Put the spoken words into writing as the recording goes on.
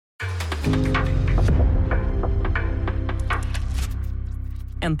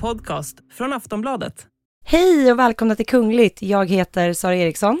En podcast från Aftonbladet. Hej och välkomna till Kungligt. Jag heter Sara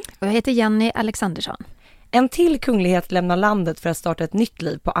Ericsson. Och jag heter Jenny Alexandersson. En till kunglighet lämnar landet för att starta ett nytt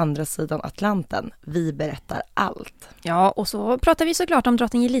liv på andra sidan Atlanten. Vi berättar allt. Ja, och så pratar vi såklart om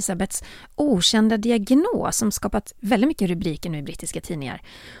drottning Elisabeths okända diagnos som skapat väldigt mycket rubriker nu i brittiska tidningar.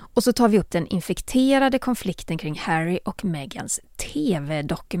 Och så tar vi upp den infekterade konflikten kring Harry och Meghans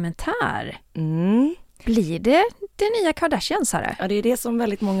tv-dokumentär. Blir det nya Kardashians, Sara? Ja, det är det som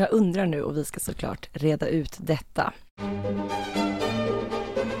väldigt många undrar nu och vi ska såklart reda ut detta.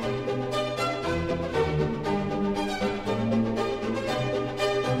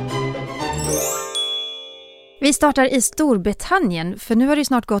 Vi startar i Storbritannien, för nu har det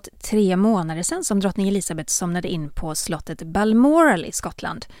snart gått 3 månader sedan som drottning Elisabeth somnade in på slottet Balmoral i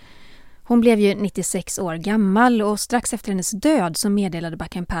Skottland. Hon blev ju 96 år gammal och strax efter hennes död så meddelade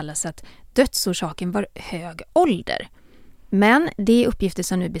Buckingham Palace att dödsorsaken var hög ålder. Men det är uppgifter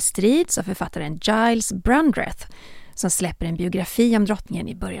som nu bestrids av författaren Giles Brandreth som släpper en biografi om drottningen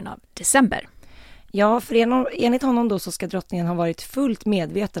i början av december. Ja, för enligt honom då så ska drottningen ha varit fullt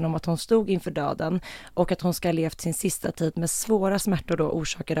medveten om att hon stod inför döden och att hon ska ha levt sin sista tid med svåra smärtor då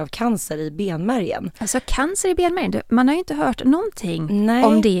orsakade av cancer i benmärgen. Alltså cancer i benmärgen, man har ju inte hört någonting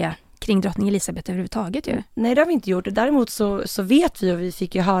om det kring drottning Elisabeth överhuvudtaget ju. Nej, det har vi inte gjort. Däremot så vet vi och vi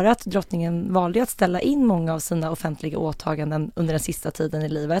fick ju höra att drottningen valde att ställa in många av sina offentliga åtaganden under den sista tiden i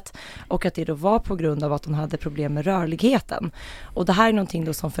livet och att det då var på grund av att hon hade problem med rörligheten. Och det här är någonting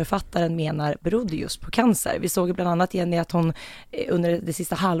då som författaren menar berodde just på cancer. Vi såg bland annat igen att hon under det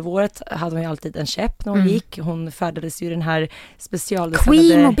sista halvåret hade hon ju alltid en käpp när hon gick. Hon färdades ju den här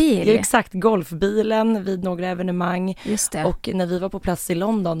Queen-mobil. Ja, exakt, golfbilen vid några evenemang. Just det. Och när vi var på plats i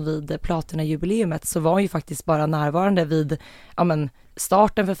London vid Platina-jubileumet så var hon ju faktiskt bara närvarande vid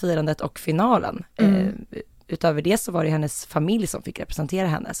starten för firandet och finalen. Utöver det så var det hennes familj som fick representera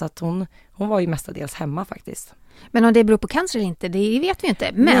henne. Så att hon var ju mestadels hemma faktiskt. Men om det beror på cancer eller inte, det vet vi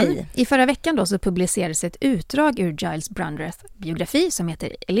inte. Men i förra veckan då så publicerades ett utdrag ur Giles Brandreths biografi som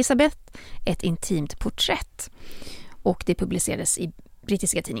heter Elizabeth, ett intimt porträtt. Och det publicerades i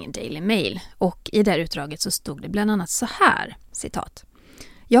brittiska tidningen Daily Mail. Och i det här utdraget så stod det bland annat så här, citat.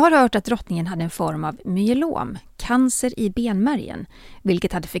 Jag har hört att drottningen hade en form av myelom, cancer i benmärgen,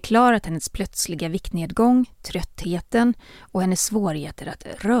 vilket hade förklarat hennes plötsliga viktnedgång, tröttheten och hennes svårigheter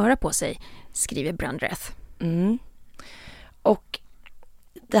att röra på sig, skriver Brandreth. Och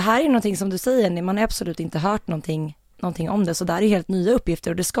det här är någonting som du säger, man har absolut inte hört någonting om det, så det här är helt nya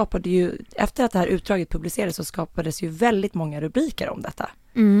uppgifter och det skapade ju, efter att det här utdraget publicerades så skapades ju väldigt många rubriker om detta.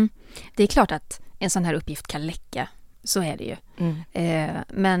 Det är klart att en sån här uppgift kan läcka. Så är det ju.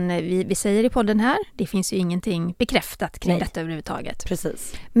 Men vi säger i podden här, det finns ju ingenting bekräftat kring detta överhuvudtaget.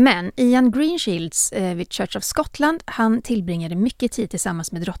 Precis. Men Ian Greenshields vid Church of Scotland, han tillbringade mycket tid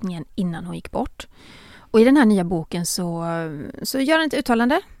tillsammans med drottningen innan hon gick bort. Och i den här nya boken så gör han ett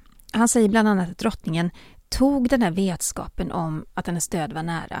uttalande. Han säger bland annat att drottningen tog den här vetskapen om att hennes död var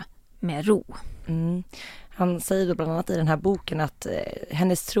nära med ro. Han säger då bland annat i den här boken att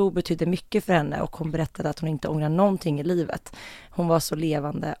hennes tro betydde mycket för henne och hon berättade att hon inte ångrar någonting i livet. Hon var så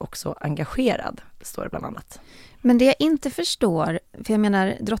levande och så engagerad, står det bland annat. Men det jag inte förstår, för jag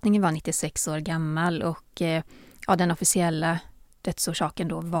menar drottningen var 96 år gammal och den officiella dödsorsaken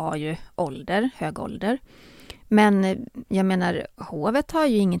då var ju hög ålder. Men jag menar, hovet har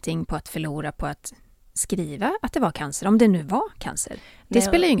ju ingenting på att förlora på att skriva att det var cancer, om det nu var cancer. Det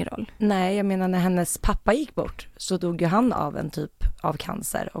spelar ju ingen roll. Nej, jag menar när hennes pappa gick bort så dog ju han av en typ av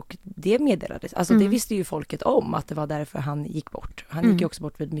cancer och det meddelades. Alltså det visste ju folket om att det var därför han gick bort. Han gick ju också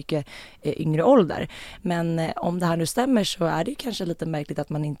bort vid mycket yngre ålder. Men om det här nu stämmer så är det ju kanske lite märkligt att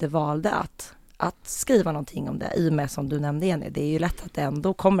man inte valde att skriva någonting om det i och med som du nämnde Jenny. Det är ju lätt att det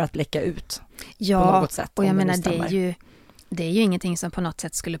ändå kommer att läcka ut på något sätt. Och jag menar det är ju ingenting som på något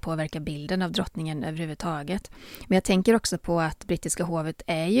sätt skulle påverka bilden av drottningen överhuvudtaget. Men jag tänker också på att brittiska hovet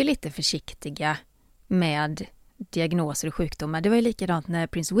är ju lite försiktiga med diagnoser och sjukdomar. Det var ju likadant när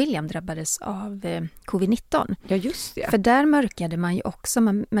prins William drabbades av covid-19. Ja, just det. För där mörkade man ju också,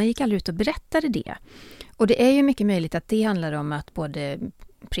 man gick aldrig ut och berättade det. Och det är ju mycket möjligt att det handlar om att både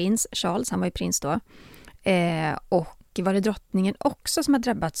prins Charles, han var ju prins då, och var det drottningen också som har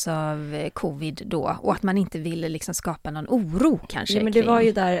drabbats av covid då och att man inte ville liksom skapa någon oro kanske? Ja, men det var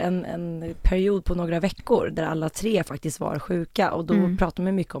ju där en period på några veckor där alla 3 faktiskt var sjuka och då pratade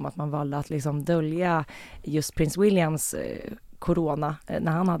man mycket om att man valde att liksom dölja just prins Williams corona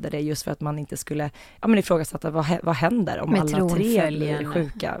när han hade det, just för att man inte skulle ifrågasätta vad händer om med alla tre blir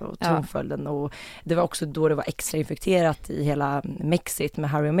sjuka och tronföljden. Och det var också då det var extra infekterat i hela Mexit med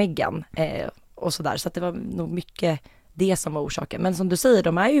Harry och Meghan och sådär. Så att det var nog mycket det som var orsaken. Men som du säger,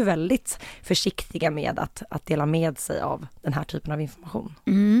 de är ju väldigt försiktiga med att dela med sig av den här typen av information.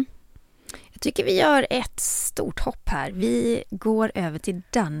 Jag tycker vi gör ett stort hopp här. Vi går över till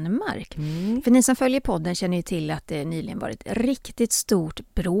Danmark. För ni som följer podden känner ju till att det nyligen varit ett riktigt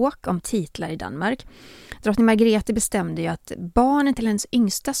stort bråk om titlar i Danmark. Drottning Margrethe bestämde ju att barnen till hennes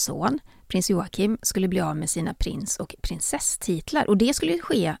yngsta son, prins Joachim, skulle bli av med sina prins- och prinsesstitlar. Och det skulle ju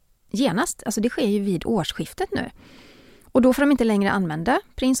ske genast. Alltså det sker ju vid årsskiftet nu. Och då får de inte längre använda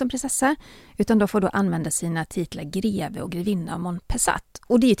prins och prinsessa, utan de får då använda sina titlar greve och grevinna av Montpessat.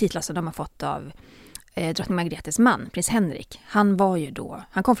 Och det är ju titlar som de har fått av drottning Margrethes man, prins Henrik. Han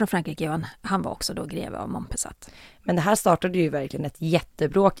kom från Frankrike och han var också då greve av Montpessat. Men det här startade ju verkligen ett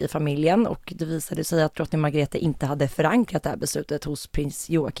jättebråk i familjen, och det visade sig att drottning Margrethe inte hade förankrat det här beslutet hos prins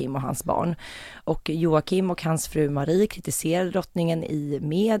Joachim och hans barn. Och Joachim och hans fru Marie kritiserade drottningen i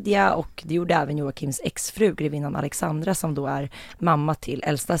media, och det gjorde även Joachims exfru, grevinnan Alexandra, som då är mamma till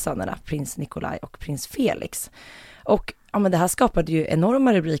äldsta sönerna, prins Nikolaj och prins Felix. Och men det här skapade ju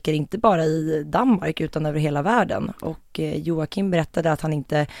enorma rubriker, inte bara i Danmark utan över hela världen. Och Joachim berättade att han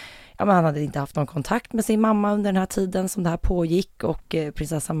hade inte haft någon kontakt med sin mamma under den här tiden som det här pågick. Och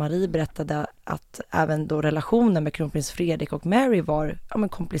prinsessa Marie berättade att även då relationen med kronprins Fredrik och Mary var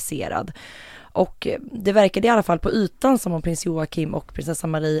komplicerad. Och det verkade i alla fall på ytan som om prins Joachim och prinsessa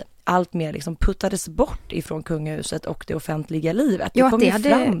Marie allt mer liksom puttades bort ifrån kungahuset och det offentliga livet. Ja, det kom ju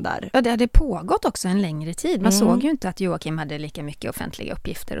fram där. Ja, det hade pågått också en längre tid. Man såg ju inte att Joachim hade lika mycket offentliga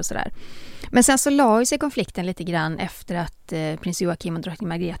uppgifter och sådär. Men sen så la ju sig konflikten lite grann efter att prins Joachim och drottning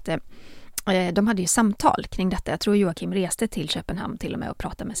Margrethe, de hade ju samtal kring detta. Jag tror Joachim reste till Köpenhamn till och med och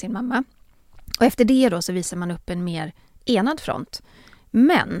pratade med sin mamma. Och efter det då så visar man upp en mer enad front.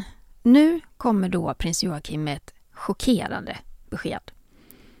 Men nu kommer då prins Joachim med ett chockerande besked.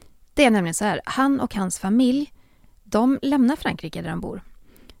 Det är nämligen så här, han och hans familj, de lämnar Frankrike där de bor.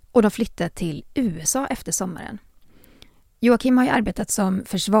 Och de flyttar till USA efter sommaren. Joachim har ju arbetat som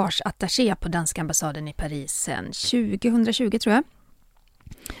försvarsattaché på danska ambassaden i Paris sedan 2020 tror jag.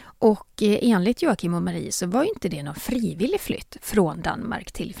 Och enligt Joachim och Marie så var ju inte det någon frivillig flytt från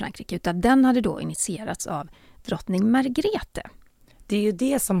Danmark till Frankrike, utan den hade då initierats av drottning Margrethe. Det är ju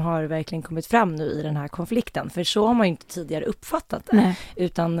det som har verkligen kommit fram nu i den här konflikten. För så har man ju inte tidigare uppfattat det. Nej.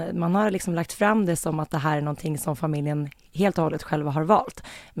 Utan man har liksom lagt fram det som att det här är någonting som familjen helt och hållet själva har valt.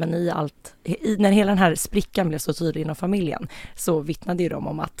 Men när hela den här sprickan blev så tydlig inom familjen så vittnade ju de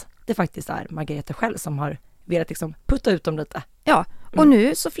om att det faktiskt är Margrethe själv som har velat liksom putta ut dem lite. Ja, och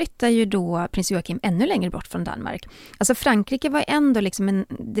nu så flyttar ju då prins Joachim ännu längre bort från Danmark. Alltså Frankrike var ändå liksom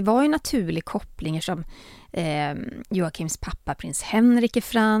det var ju en naturlig koppling som Joachims pappa prins Henrik är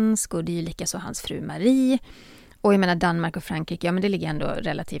fransk och det är ju lika så hans fru Marie. Och jag menar Danmark och Frankrike, ja men det ligger ändå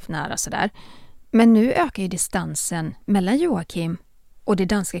relativt nära sådär. Men nu ökar ju distansen mellan Joachim och det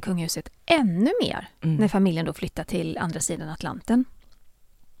danska kungahuset ännu mer när familjen då flyttar till andra sidan Atlanten.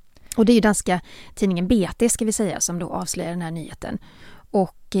 Och det är ju danska tidningen BT ska vi säga som då avslöjar den här nyheten.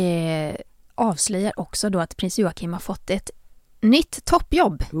 Och avslöjar också då att prins Joachim har fått ett nytt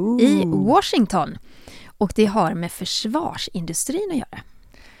toppjobb i Washington. Och det har med försvarsindustrin att göra.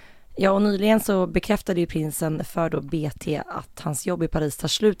 Ja, och nyligen så bekräftade ju prinsen för då BT att hans jobb i Paris tar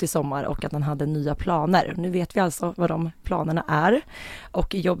slut i sommar och att han hade nya planer. Nu vet vi alltså vad de planerna är.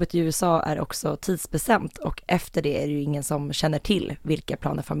 Och jobbet i USA är också tidsbestämt och efter det är det ju ingen som känner till vilka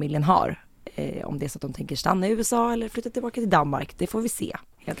planer familjen har. Om det är så att de tänker stanna i USA eller flytta tillbaka till Danmark, det får vi se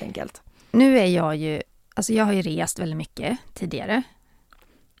helt enkelt. Nu är jag har ju rest väldigt mycket tidigare.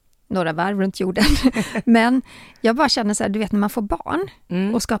 Några varv runt jorden. Men jag bara känner så här, du vet när man får barn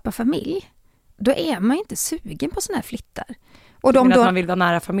och skapar familj, då är man inte sugen på såna här flyttar. Och att man vill vara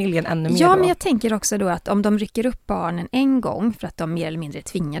nära familjen ännu mer. Ja, då. Men jag tänker också då att om de rycker upp barnen en gång för att de mer eller mindre är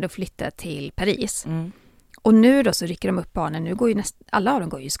tvingade att flytta till Paris. Och nu då så rycker de upp barnen, nu går ju alla av dem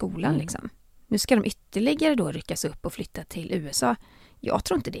går ju i skolan liksom. Nu ska de ytterligare då ryckas upp och flytta till USA. Jag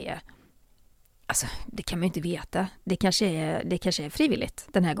tror inte det är... Alltså, det kan man ju inte veta. Det kanske är frivilligt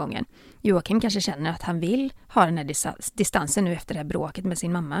den här gången. Joachim kanske känner att han vill ha den här distansen nu efter det här bråket med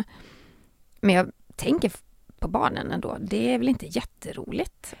sin mamma. Men jag tänker på barnen ändå. Det är väl inte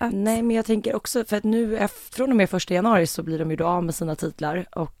jätteroligt? Nej, men jag tänker också, för att nu från och med 1 januari så blir de ju då av med sina titlar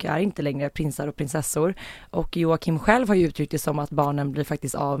och är inte längre prinsar och prinsessor. Och Joakim själv har ju uttryckt det som att barnen blir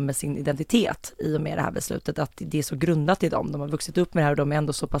faktiskt av med sin identitet i och med det här beslutet. Att det är så grundat i dem. De har vuxit upp med det här och de är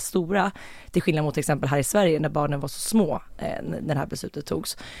ändå så pass stora. Till skillnad mot till exempel här i Sverige när barnen var så små när det här beslutet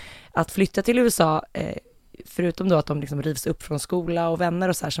togs. Att flytta till USA, förutom då att de liksom rivs upp från skola och vänner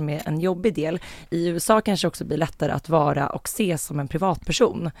och så här som är en jobbig del. I USA kanske också blir lättare att vara och ses som en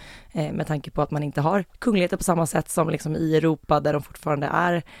privatperson. Med tanke på att man inte har kungligheter på samma sätt som liksom i Europa där de fortfarande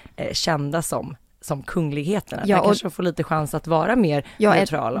är kända som kungligheterna. Ja, där kanske får lite chans att vara mer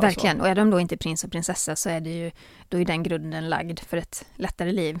neutrala. Verkligen, och är de då inte prins och prinsessa så är det ju, då är den grunden lagd för ett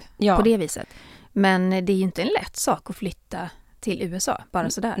lättare liv på det viset. Men det är ju inte en lätt sak att flytta till USA, bara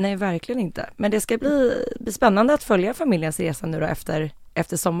sådär. Nej, verkligen inte. Men det ska bli spännande att följa familjens resa nu då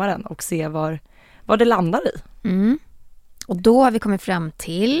efter sommaren och se vad det landar i. Och då har vi kommit fram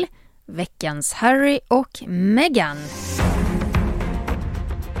till veckans Harry och Meghan.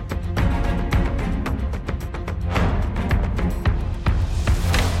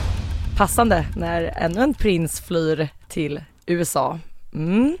 Passande när ännu en prins flyr till USA.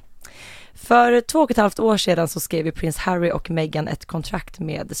 För 2,5 år sedan så skrev ju prins Harry och Meghan ett kontrakt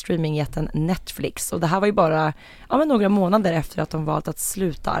med streamingjätten Netflix. Och det här var ju bara några månader efter att de valt att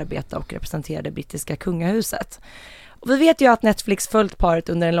sluta arbeta och representera det brittiska kungahuset. Och vi vet ju att Netflix följt paret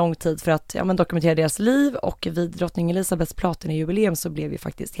under en lång tid för att dokumentera deras liv, och vid drottning Elizabeths platinajubileum så blev ju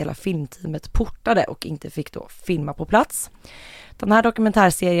faktiskt hela filmteamet portade och inte fick då filma på plats. Den här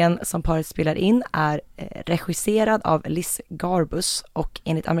dokumentärserien som paret spelar in är regisserad av Liz Garbus, och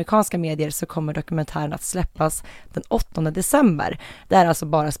enligt amerikanska medier så kommer dokumentären att släppas den 8 december. Det är alltså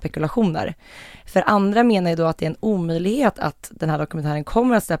bara spekulationer. För andra menar ju då att det är en omöjlighet att den här dokumentären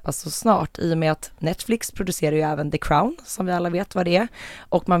kommer att släppas så snart, i och med att Netflix producerar ju även The Crown, som vi alla vet vad det är.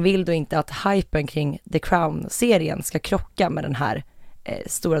 Och man vill då inte att hypen kring The Crown-serien ska krocka med den här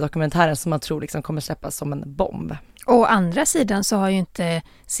stora dokumentären som man tror liksom kommer släppas som en bomb. Å andra sidan så har ju inte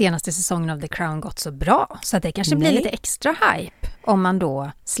senaste säsongen av The Crown gått så bra, så att det kanske blir lite extra hype om man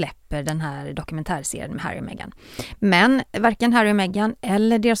då släpper den här dokumentärserien med Harry och Meghan. Men varken Harry och Meghan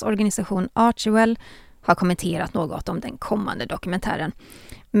eller deras organisation Archewell har kommenterat något om den kommande dokumentären.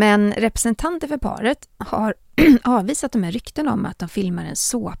 Men representanter för paret har avvisat de här rykten om att de filmar en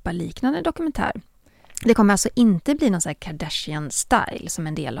såpa-liknande dokumentär. Det kommer alltså inte bli någon sån här Kardashian-style som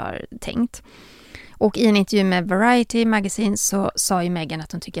en del har tänkt. Och i en intervju med Variety Magazine så sa ju Meghan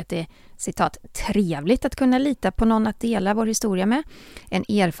att hon tycker att det är, citat, trevligt att kunna lita på någon att dela vår historia med. En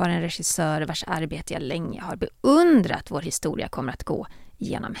erfaren regissör vars arbete jag länge har beundrat vår historia kommer att gå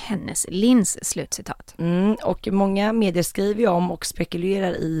genom hennes lins, slutcitat. Och många medier skriver ju om och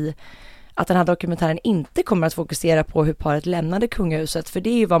spekulerar i att den här dokumentären inte kommer att fokusera på hur paret lämnade kungahuset, för det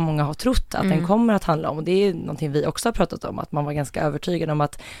är ju vad många har trott att den kommer att handla om, och det är ju någonting vi också har pratat om, att man var ganska övertygad om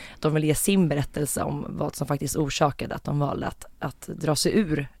att de vill ge sin berättelse om vad som faktiskt orsakade att de valde att dra sig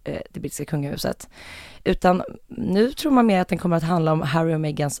ur det brittiska kungahuset. Utan nu tror man mer att den kommer att handla om Harry och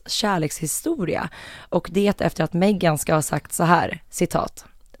Meghans kärlekshistoria, och det efter att Meghan ska ha sagt så här, citat: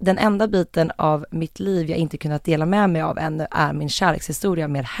 den enda biten av mitt liv jag inte kunnat dela med mig av ännu är min kärlekshistoria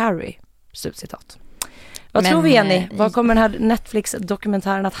med Harry. Slutcitat. Vad tror vi, Jenny? Vad kommer den här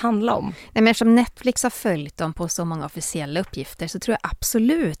Netflix-dokumentären att handla om? Nej, men eftersom Netflix har följt dem på så många officiella uppgifter så tror jag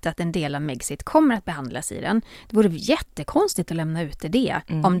absolut att en del av Megxit kommer att behandlas i den. Det vore jättekonstigt att lämna ut det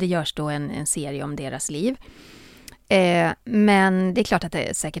om det görs då en serie om deras liv. Men det är klart att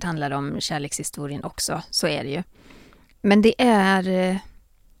det säkert handlar om kärlekshistorien också, så är det ju. Men det är,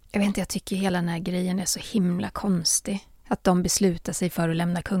 jag vet inte, jag tycker hela den här grejen är så himla konstig. Att de beslutar sig för att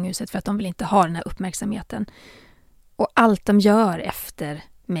lämna kungahuset för att de vill inte ha den här uppmärksamheten. Och allt de gör efter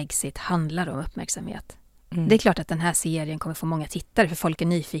Megxit handlar om uppmärksamhet. Det är klart att den här serien kommer få många tittare, för folk är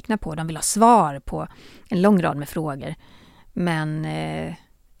nyfikna på, de vill ha svar på en lång rad med frågor. Men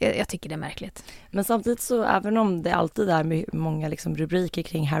jag tycker det är märkligt. Men samtidigt så, även om det alltid är många liksom rubriker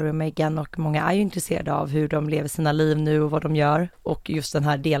kring Harry och Meghan, och många är ju intresserade av hur de lever sina liv nu och vad de gör, och just den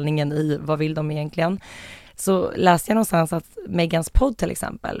här delningen i vad vill de egentligen, så läste jag någonstans att Meghans podd till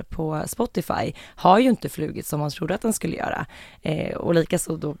exempel på Spotify har ju inte flugit som man trodde att den skulle göra. Och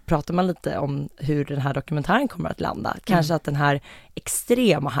likaså då pratar man lite om hur den här dokumentären kommer att landa. Kanske att den här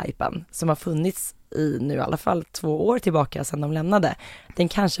extrema hypen som har funnits i nu i alla fall 2 år tillbaka sedan de lämnade, den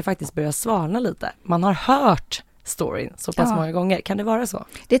kanske faktiskt börjar svalna lite. Man har hört storyn så pass många gånger. Kan det vara så?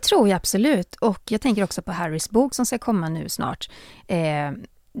 Det tror jag absolut. Och jag tänker också på Harrys bok som ska komma nu snart.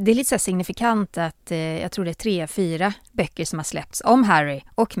 Det är lite så signifikant att jag tror det är 3-4 böcker som har släppts om Harry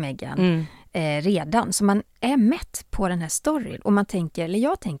och Meghan. redan. Så man är mätt på den här storyn. Och man tänker, eller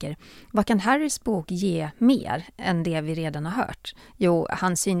jag tänker, vad kan Harrys bok ge mer än det vi redan har hört? Jo,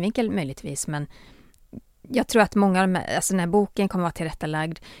 hans synvinkel möjligtvis, men jag tror att många av de här, alltså den här boken kommer vara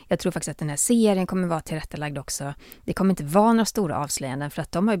tillrättalagd. Jag tror faktiskt att den här serien kommer vara tillrättalagd också. Det kommer inte vara några stora avslöjanden för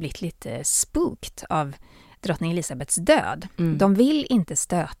att de har blivit lite spooked av drottning Elisabeths död. De vill inte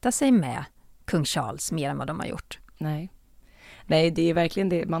stöta sig med kung Charles mer än vad de har gjort. Nej, det är verkligen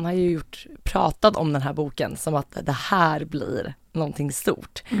det. Man har ju pratat om den här boken som att det här blir någonting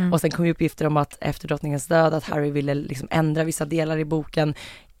stort. Och sen kom ju uppgifter om att efter drottningens död att Harry ville liksom ändra vissa delar i boken.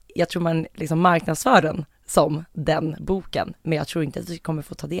 Jag tror man liksom marknadsför den som den boken, men jag tror inte att vi kommer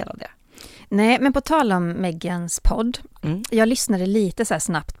få ta del av det. Nej, men på tal om Meghans podd. Jag lyssnade lite så här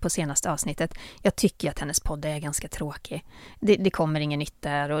snabbt på senaste avsnittet. Jag tycker att hennes podd är ganska tråkig. Det kommer ingen nytt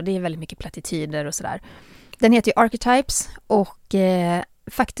där och det är väldigt mycket plattityder och sådär. Den heter ju Archetypes och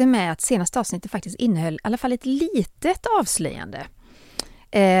faktum är att senaste avsnittet faktiskt innehöll i alla fall ett litet avslöjande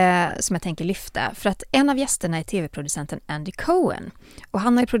som jag tänker lyfta. För att en av gästerna är tv-producenten Andy Cohen. Och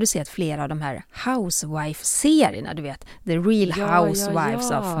han har ju producerat flera av de här Housewife-serierna, du vet. The Real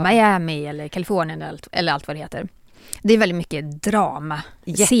Housewives of Miami eller Kalifornien eller allt vad det heter. Det är väldigt mycket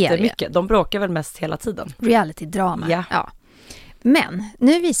drama-serier. Jättemycket. De bråkar väl mest hela tiden. Reality-drama, ja. Men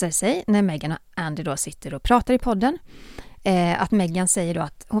nu visar det sig när Meghan och Andy då sitter och pratar i podden att Meghan säger då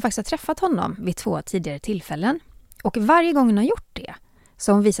att hon faktiskt har träffat honom vid 2 tidigare tillfällen. Och varje gång hon har gjort det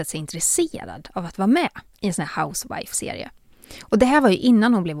så har hon visat sig intresserad av att vara med i en sån här Housewife-serie. Och det här var ju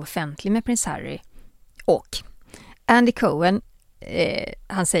innan hon blev offentlig med prins Harry. Och Andy Cohen,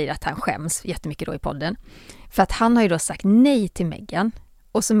 han säger att han skäms jättemycket då i podden. För att han har ju då sagt nej till Meghan.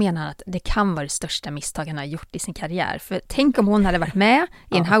 Och så menar han att det kan vara det största misstag han har gjort i sin karriär. För tänk om hon hade varit med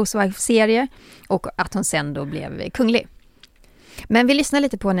i en Housewife-serie och att hon sen då blev kunglig. Men vi lyssnar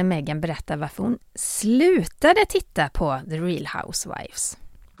lite på när Meghan berättar varför hon slutade titta på The Real Housewives.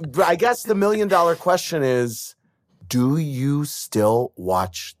 I guess the $1 million question is, do you still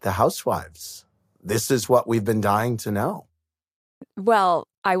watch The Housewives? This is what we've been dying to know. Well,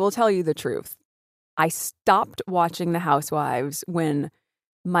 I will tell you the truth. I stopped watching The Housewives when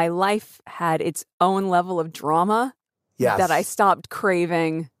my life had its own level of drama that I stopped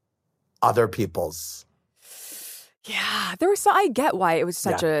craving other people's. Yeah, I get why it was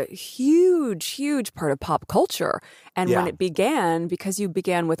such a huge part of pop culture. And when it began, because you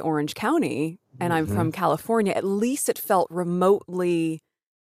began with Orange County, and I'm from California, at least it felt remotely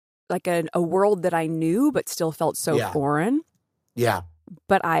like a world that I knew, but still felt so foreign. Yeah.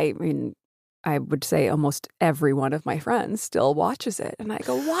 But I mean, I would say almost every one of my friends still watches it. And I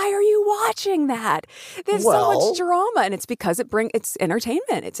go, why are you watching that? There's so much drama. And it's because it's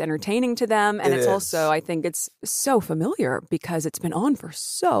entertainment. It's entertaining to them. And it's also, I think it's so familiar because it's been on for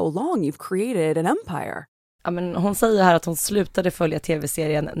so long. You've created an empire. Ja, men hon säger här att hon slutade följa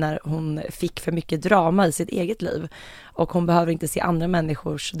tv-serien när hon fick för mycket drama i sitt eget liv. Och hon behöver inte se andra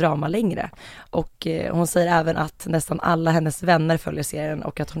människors drama längre. Och hon säger även att nästan alla hennes vänner följer serien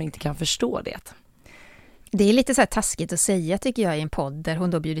och att hon inte kan förstå det. Det är lite så här taskigt att säga tycker jag i en podd där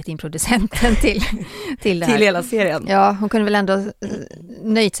hon då bjudit in producenten till det här. Till hela serien. Ja, hon kunde väl ändå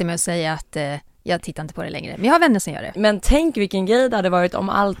nöjt sig med att säga att jag tittar inte på det längre. Men jag har vänner som gör det. Men tänk vilken grej det hade varit om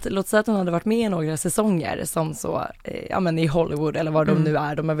allt, låt säga att hon hade varit med i några säsonger som så, ja men i Hollywood eller vad de nu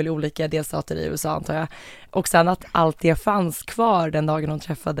är. De är väl olika delstater i USA antar jag. Och sen att allt det fanns kvar den dagen hon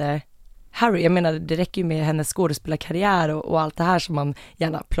träffade Harry. Jag menar, det räcker ju med hennes skådespelarkarriär och allt det här som man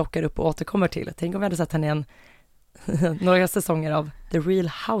gärna plockar upp och återkommer till. Tänk om vi hade sett henne igen några säsonger av The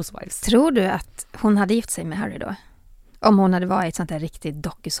Real Housewives. Tror du att hon hade gift sig med Harry då? Om hon hade varit ett sånt här riktigt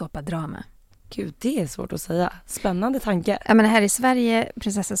dokusåpa-drama? Gud, det är svårt att säga. Spännande tanke. Jag menar, här i Sverige,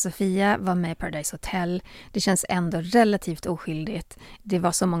 prinsessa Sofia var med i Paradise Hotel. Det känns ändå relativt oskyldigt. Det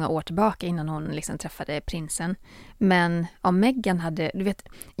var så många år tillbaka innan hon liksom träffade prinsen. Men om Meghan hade, du vet,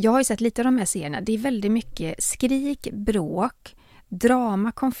 jag har ju sett lite av de här serierna. Det är väldigt mycket skrik, bråk,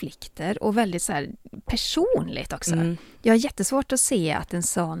 drama, konflikter och väldigt så här personligt också. Jag har jättesvårt att se att en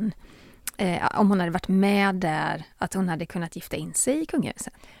sån, om hon hade varit med där, att hon hade kunnat gifta in sig i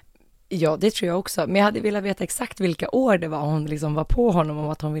kungahuset. Ja, det tror jag också. Men jag hade velat veta exakt vilka år det var hon liksom var på honom om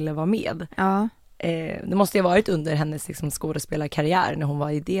att hon ville vara med. Ja. Det måste ju ha varit under hennes liksom skådespelarkarriär när hon var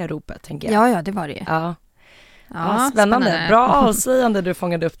i det ropet, tänker jag. Ja, det var det ju. Ja, spännande. Bra avslöjande du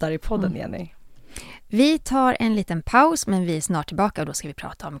fångade upp där i podden, Jenny. Vi tar en liten paus, men vi är snart tillbaka och då ska vi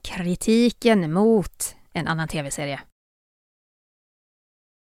prata om kritiken mot en annan tv-serie.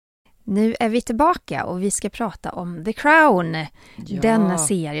 Nu är vi tillbaka och vi ska prata om The Crown. Ja. Denna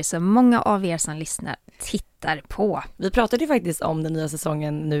serie som många av er som lyssnar tittar på. Vi pratade ju faktiskt om den nya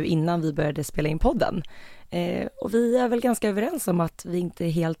säsongen nu innan vi började spela in podden. Och vi är väl ganska överens om att vi inte är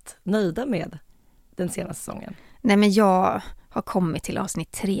helt nöjda med den senaste säsongen. Nej, men jag har kommit till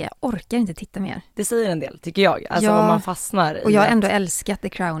avsnitt 3. Orkar inte titta mer. Det säger en del, tycker jag. Alltså om man fastnar. Och jag har ändå älskat The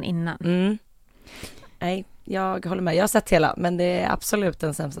Crown innan. Nej, jag håller med. Jag har sett hela, men det är absolut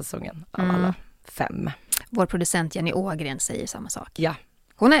den sämsta säsongen av alla 5. Vår producent Jenny Ågren säger samma sak. Ja.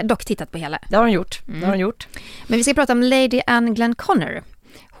 Hon har dock tittat på hela. Det har hon gjort. Men vi ska prata om Lady Anne Glenconner.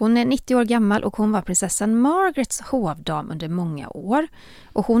 Hon är 90 år gammal och hon var prinsessan Margarets hovdam under många år.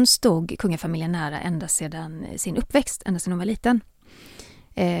 Och hon stod kungafamiljen nära ända sedan sin uppväxt, ända sedan hon var liten.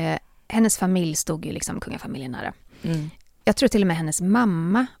 Hennes familj stod ju liksom kungafamiljen nära. Jag tror till och med hennes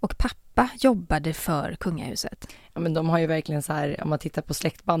mamma och pappa jobbade för kungahuset. Ja, men de har ju verkligen så här, om man tittar på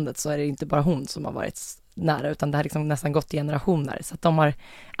släktbandet så är det inte bara hon som har varit nära, utan det har liksom nästan gått generationer. Så att de har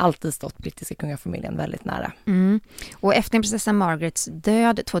alltid stått brittiska kungafamiljen väldigt nära. Och efter prinsessan Margarets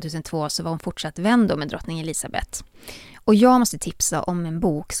död 2002 så var hon fortsatt vän då med drottning Elisabeth. Och jag måste tipsa om en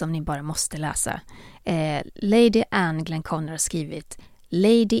bok som ni bara måste läsa. Lady Anne Glenconner har skrivit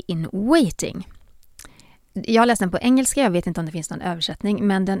Lady in Waiting. Jag har läst den på engelska, jag vet inte om det finns någon översättning,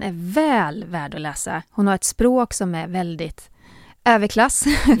 men den är väl värd att läsa. Hon har ett språk som är väldigt överklass,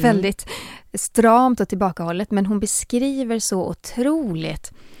 väldigt stramt och tillbakahållet, men hon beskriver så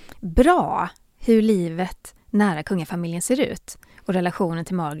otroligt bra hur livet nära kungafamiljen ser ut och relationen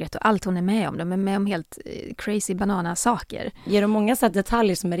till Margaret och allt hon är med om. De är med om helt crazy banana saker. Ger de många så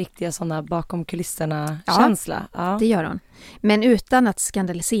detaljer som är riktiga sådana bakom kulisserna-känsla? Ja, det gör hon. Men utan att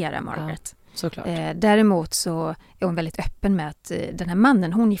skandalisera Margaret. Såklart. Däremot så är hon väldigt öppen med att den här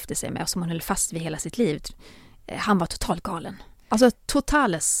mannen hon gifte sig med och som hon höll fast vid hela sitt liv, han var totalt galen. Alltså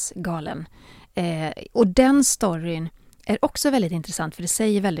totales galen. Och den storyn är också väldigt intressant, för det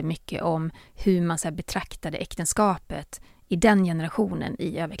säger väldigt mycket om hur man så här betraktade äktenskapet i den generationen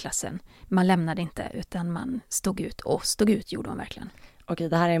i överklassen. Man lämnade inte, utan man stod ut, och stod ut gjorde hon verkligen. Okej,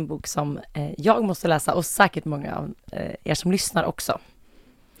 det här är en bok som jag måste läsa, och säkert många av er som lyssnar också.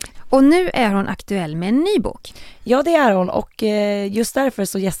 Och nu är hon aktuell med en ny bok. Ja, det är hon, och just därför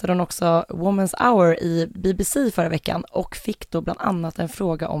så gästade hon också Woman's Hour i BBC förra veckan och fick då bland annat en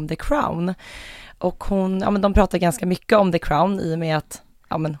fråga om The Crown. Och de pratar ganska mycket om The Crown i och med att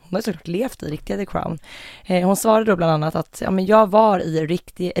hon har såklart levt i riktiga The Crown. Hon svarade då bland annat att jag var i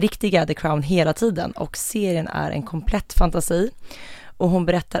riktiga The Crown hela tiden och serien är en komplett fantasi. Och hon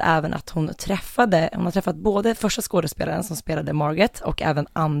berättar även att hon har träffat både första skådespelaren som spelade Margaret och även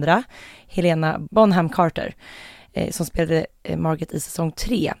andra, Helena Bonham Carter, som spelade Margaret i säsong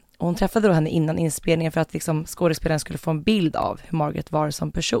 3. Och hon träffade då henne innan inspelningen för att liksom skådespelaren skulle få en bild av hur Margaret var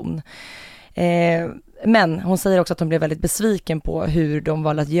som person. Men hon säger också att hon blev väldigt besviken på hur de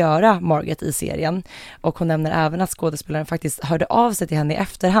valde att göra Margaret i serien. Och hon nämner även att skådespelaren faktiskt hörde av sig till henne i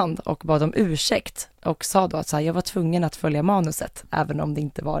efterhand och bad om ursäkt. Och sa då att jag var tvungen att följa manuset, även om det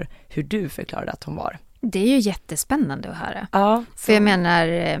inte var hur du förklarade att hon var. Det är ju jättespännande att höra. Ja. För jag menar,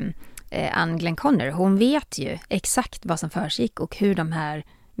 Anne Glenconner, hon vet ju exakt vad som försiggick och hur de här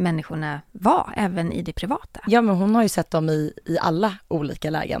människorna var, även i det privata. Ja, men hon har ju sett dem i alla olika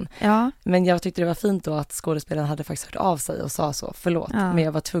lägen. Ja. Men jag tyckte det var fint då att skådespelaren hade faktiskt hört av sig och sa så, förlåt, men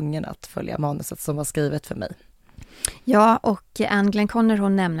jag var tvungen att följa manuset som var skrivet för mig. Ja, och Anne Glenconner,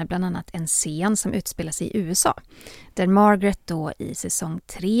 hon nämner bland annat en scen som utspelar sig i USA. Där Margaret då i säsong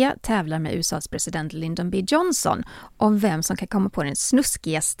 3 tävlar med USAs president Lyndon B. Johnson om vem som kan komma på den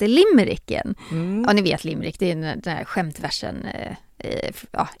snuskigaste limericken. Ja, ni vet limerick, det är den där skämtversen,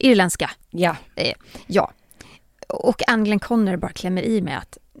 irländska. Ja. Ja. Och Anne Glenconner bara klämmer i med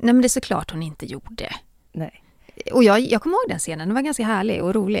att nej, men det är såklart hon inte gjorde. Nej. Och jag kommer ihåg den scenen, den var ganska härlig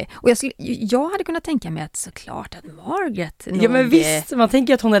och rolig. Och jag hade kunnat tänka mig att såklart att Margaret nog... Ja, men visst, man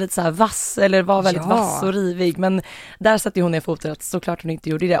tänker att hon är lite så här vass, eller var väldigt vass och rivig. Men där satte hon ner foten att såklart hon inte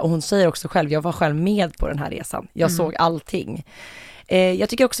gjorde det. Och hon säger också själv, jag var själv med på den här resan. Jag såg allting. Jag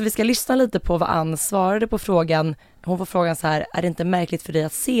tycker också vi ska lyssna lite på vad Anne svarade på frågan. Hon får frågan så här, är det inte märkligt för dig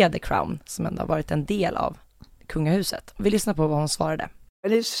att se The Crown som ändå har varit en del av kungahuset? Vi lyssnar på vad hon svarade.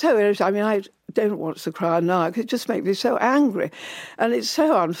 And it's so, I mean, I don't watch The Crown now because it just makes me so angry. And it's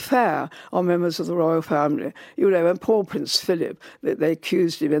so unfair on members of the royal family. You know, when poor Prince Philip, they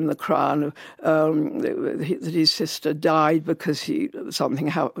accused him in The Crown that his sister died because he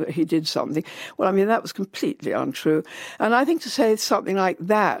did something. Well, I mean, that was completely untrue. And I think to say something like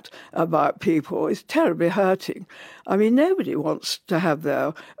that about people is terribly hurting. I mean, nobody wants to have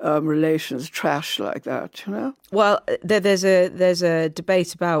their relations trashed like that, you know? Well, there's a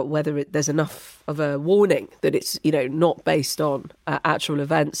debate about whether there's enough of a warning that it's, you know, not based on actual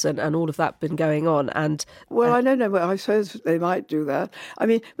events and all of that been going on. And well, I don't know, but I suppose they might do that. I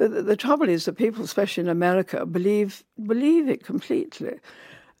mean, the trouble is that people, especially in America, believe it completely.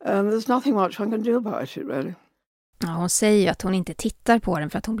 There's nothing much one can do about it, really. Ja, hon säger ju att hon inte tittar på den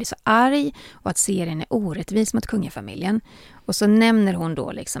för att hon blir så arg och att serien är orättvis mot kungafamiljen. Och så nämner hon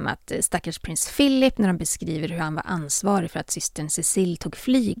då liksom att stackars prins Philip, när de beskriver hur han var ansvarig för att systern Cecil tog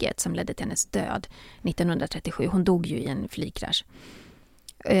flyget som ledde till hennes död 1937. Hon dog ju i en flygkrasch.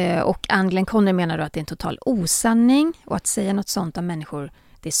 Och Kommer menar då att det är en total osanning och att säga något sånt om människor,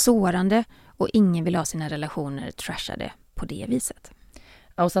 det är sårande och ingen vill ha sina relationer trashade på det viset.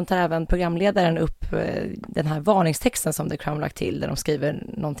 Och sen tar även programledaren upp den här varningstexten som The Crown lagt till, där de skriver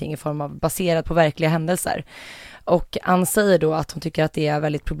någonting i form av baserat på verkliga händelser. Och Ann säger då att hon tycker att det är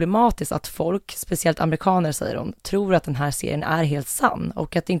väldigt problematiskt att folk, speciellt amerikaner säger hon, tror att den här serien är helt sann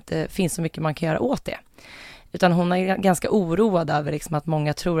och att det inte finns så mycket man kan göra åt det. Utan hon är ganska oroad över liksom att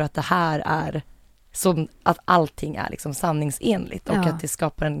många tror att det här är som att allting är liksom sanningsenligt och att det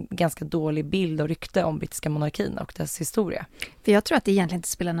skapar en ganska dålig bild och rykte om brittiska monarkin och dess historia. För jag tror att det egentligen inte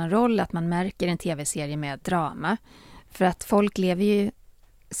spelar någon roll att man märker en tv-serie med drama. För att folk lever ju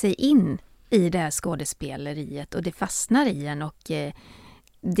sig in i det här skådespeleriet och det fastnar i en och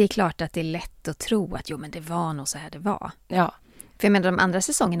det är klart att det är lätt att tro att men det var nog så här det var. Ja. För jag menar, de andra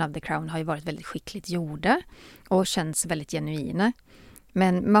säsongerna av The Crown har ju varit väldigt skickligt gjorda och känns väldigt genuina.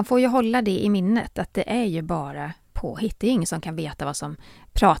 Men man får ju hålla det i minnet att det är ju bara påhitt. Det är ingen som kan veta vad som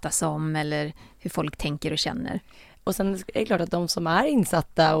pratas om eller hur folk tänker och känner. Och sen är det klart att de som är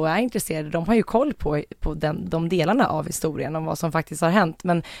insatta och är intresserade, de har ju koll på de delarna av historien om vad som faktiskt har hänt.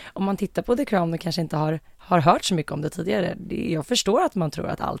 Men om man tittar på The Crown och kanske inte har hört så mycket om det tidigare, jag förstår att man tror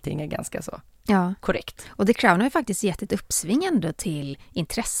att allting är ganska så korrekt. Och The Crown har ju faktiskt gett ett uppsving ändå till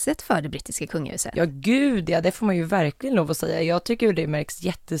intresset för det brittiska kungahuset. Ja gud, det får man ju verkligen lov att säga. Jag tycker ju det märks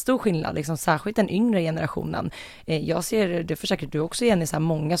jättestor skillnad, liksom, särskilt den yngre generationen. Jag ser, det försöker du också Jenny, så här,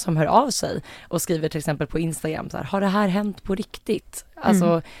 många som hör av sig och skriver till exempel på Instagram så här, har det här hänt på riktigt?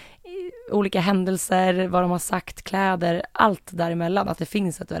 Alltså olika händelser, vad de har sagt, kläder, allt däremellan, att det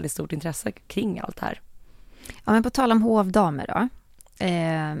finns ett väldigt stort intresse kring allt det här. Ja, men på tal om hovdamer då.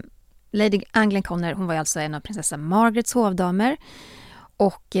 Lady Anglen-Conner, hon var ju alltså en av prinsessa Margarets hovdamer.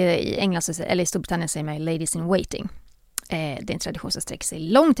 Och i England, eller i Storbritannien säger man ladies in waiting. Det är en tradition som sträcker sig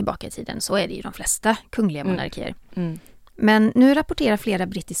långt tillbaka i tiden. Så är det ju de flesta kungliga monarkier. Men nu rapporterar flera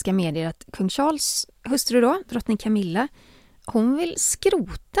brittiska medier att kung Charles hustru då, drottning Camilla, hon vill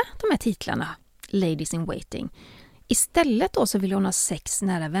skrota de här titlarna, ladies in waiting. Istället då så vill hon ha 6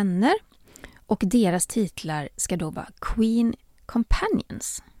 nära vänner. Och deras titlar ska då vara Queen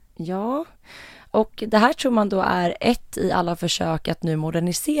Companions. Ja, och det här tror man då är ett i alla försök att nu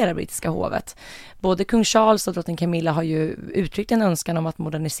modernisera brittiska hovet. Både kung Charles och drottning Camilla har ju uttryckt en önskan om att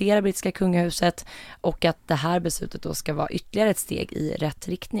modernisera brittiska kungahuset och att det här beslutet då ska vara ytterligare ett steg i rätt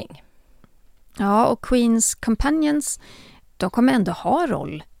riktning. Ja, och Queens Companions, de kommer ändå ha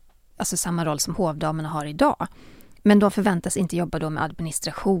roll, alltså samma roll som hovdamerna har idag. Men de förväntas inte jobba då med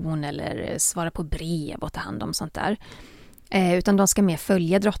administration eller svara på brev och ta hand om sånt där. Utan de ska mer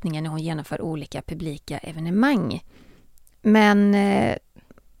följa drottningen när hon genomför olika publika evenemang. Men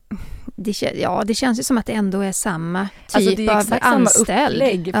det känns ju som att det ändå är samma typ alltså det är exakt av samma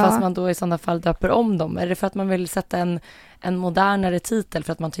upplägg, ja. Fast man då i sådana fall döper om dem. Är det för att man vill sätta en modernare titel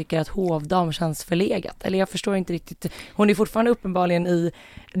för att man tycker att hovdam känns förlegat? Eller jag förstår inte riktigt. Hon är fortfarande uppenbarligen i...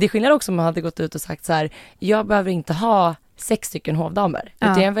 Det är skillnad också om man hade gått ut och sagt så här: jag behöver inte ha 6 stycken hovdamer,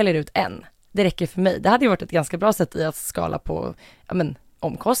 utan jag väljer ut en. Det räcker för mig. Det hade ju varit ett ganska bra sätt i att skala på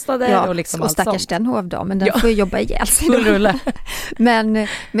omkostnader och liksom allt sånt. Och stackars den hovdamen, den får ju jobba ihjäl sig. men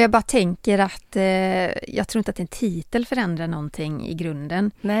jag bara tänker att jag tror inte att en titel förändrar någonting i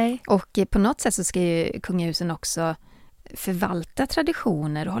grunden. Nej. Och på något sätt så ska ju kungahusen också förvalta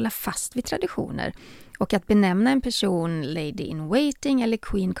traditioner och hålla fast vid traditioner. Och att benämna en person Lady in Waiting eller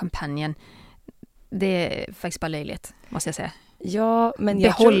Queen Companion, det är faktiskt bara löjligt, måste jag säga. Ja, men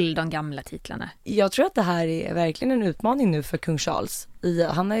Behåll de gamla titlarna. Jag tror att det här är verkligen en utmaning nu för kung Charles.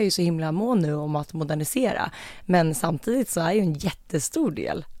 Han är ju så himla mån nu om att modernisera. Men samtidigt så är ju en jättestor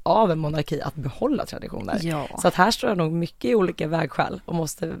del av en monarki att behålla traditioner. Ja. Så att här står det nog mycket i olika vägskäl och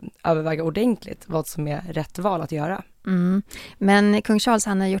måste överväga ordentligt vad som är rätt val att göra. Men kung Charles,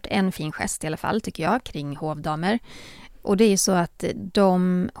 han har gjort en fin gest i alla fall, tycker jag, kring hovdamer. Och det är ju så att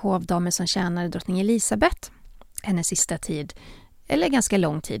de hovdamer som tjänade drottning Elisabeth hennes sista tid, eller ganska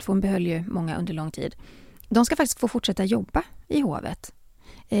lång tid, för hon behöll ju många under lång tid, de ska faktiskt få fortsätta jobba i hovet.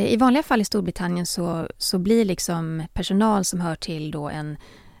 I vanliga fall i Storbritannien så blir liksom personal som hör till då en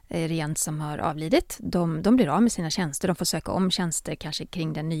regent som har avlidit, de blir av med sina tjänster. De får söka om tjänster kanske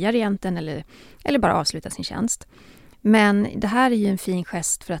kring den nya regenten eller bara avsluta sin tjänst. Men det här är ju en fin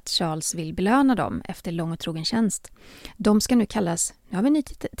gest för att Charles vill belöna dem efter lång och trogen tjänst. De ska nu kallas, nu har vi en ny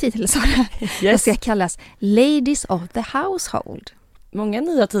titel Sara, de ska kallas Ladies of the Household. Många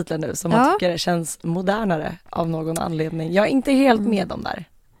nya titlar nu som man tycker känns modernare av någon anledning. Jag är inte helt med dem där.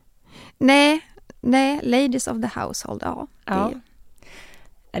 Nej, Ladies of the Household,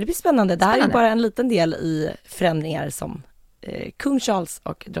 Det blir spännande. Det här är bara en liten del i förändringar som kung Charles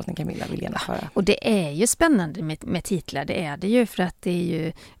och drottning Camilla vill genomföra. Och det är ju spännande med titlar, det är det ju, för att det är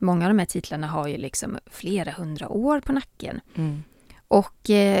ju, många av de här titlarna har ju liksom flera 100 år på nacken. Och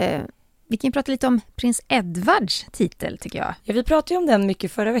vi kan prata lite om prins Edwards titel tycker jag. Ja, vi pratade ju om den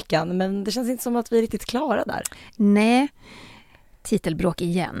mycket förra veckan, men det känns inte som att vi är riktigt klara där. Nej, titelbråk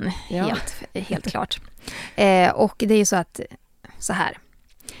igen, helt klart. Och det är ju så här.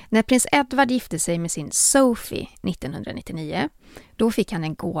 När prins Edward gifte sig med sin Sophie 1999, då fick han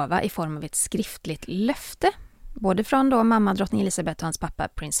en gåva i form av ett skriftligt löfte, både från då mamma drottning Elizabeth och hans pappa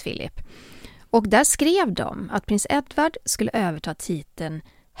prins Philip. Och där skrev de att prins Edward skulle överta titeln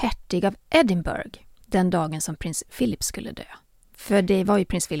hertig av Edinburgh den dagen som prins Philip skulle dö. För det var ju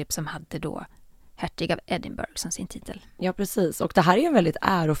prins Philip som hade då hertig av Edinburgh som sin titel. Ja, precis. Och det här är en väldigt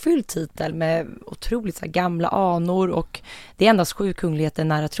ärofylld titel med otroligt så här gamla anor, och det är endast 7 kungligheter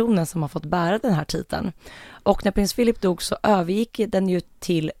nära tronen som har fått bära den här titeln. Och när prins Philip dog så övergick den ju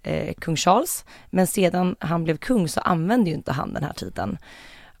till kung Charles, men sedan han blev kung så använde ju inte han den här titeln.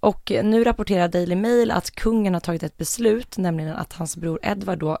 Och nu rapporterar Daily Mail att kungen har tagit ett beslut, nämligen att hans bror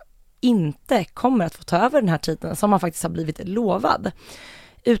Edward då inte kommer att få ta över den här titeln som han faktiskt har blivit lovad.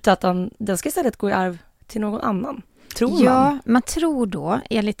 Utan att den ska istället gå i arv till någon annan, tror man. Ja, man tror då,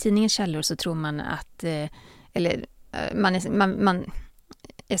 enligt tidningens källor så tror man att, man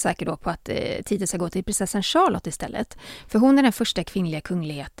är säker då på att titeln ska gå till prinsessan Charlotte istället. För hon är den första kvinnliga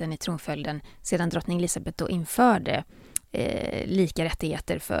kungligheten i tronföljden sedan drottning Elizabeth då införde lika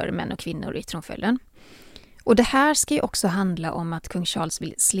rättigheter för män och kvinnor i tronföljden. Och det här ska ju också handla om att kung Charles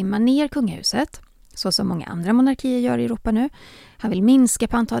vill slimma ner kungahuset, så som många andra monarkier gör i Europa nu. Han vill minska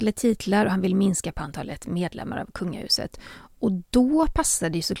på antalet titlar och han vill minska på antalet medlemmar av kungahuset. Och då passar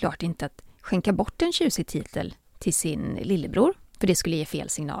det ju såklart inte att skänka bort en tjusig titel till sin lillebror, för det skulle ge fel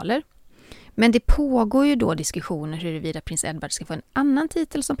signaler. Men det pågår ju då diskussioner huruvida prins Edward ska få en annan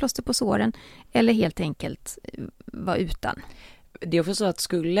titel som plåster på såren eller helt enkelt vara utan. Det är också så att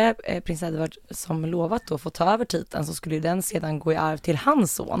skulle prins Edward som lovat då få ta över titeln, så skulle den sedan gå i arv till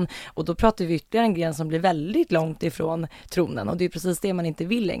hans son. Och då pratar vi ytterligare en gren som blir väldigt långt ifrån tronen, och det är precis det man inte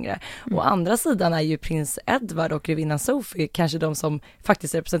vill längre. Å andra sidan är ju prins Edward och grevinnan Sophie kanske de som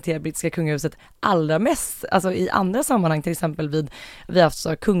faktiskt representerar brittiska kungahuset allra mest. Alltså i andra sammanhang, till exempel vi har haft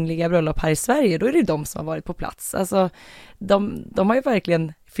så kungliga bröllop här i Sverige, då är det de som har varit på plats. Alltså de har ju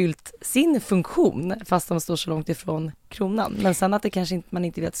verkligen fyllt sin funktion fast de står så långt ifrån kronan. Men sen att det kanske inte, man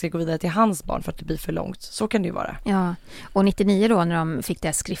inte vet ska gå vidare till hans barn för att det blir för långt. Så kan det ju vara. Ja, och 99 då när de fick det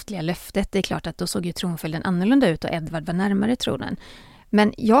här skriftliga löftet, det är klart att då såg ju tronföljden annorlunda ut och Edward var närmare tronen.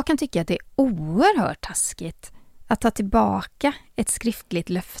 Men jag kan tycka att det är oerhört taskigt att ta tillbaka ett skriftligt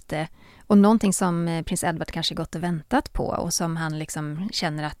löfte och någonting som prins Edward kanske gått och väntat på och som han liksom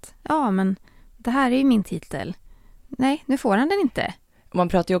känner att ja, men det här är ju min titel. Nej, nu får han den inte. Man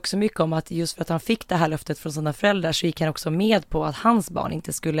pratar ju också mycket om att just för att han fick det här löftet från sina föräldrar så gick han också med på att hans barn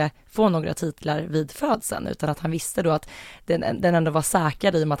inte skulle få några titlar vid födseln, utan att han visste då att den ändå var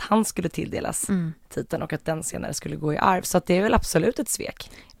säkrad i och med att han skulle tilldelas titeln och att den senare skulle gå i arv. Så att det är väl absolut ett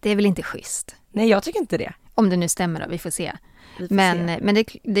svek. Det är väl inte schysst? Nej, jag tycker inte det. Om det nu stämmer då, vi får se. Men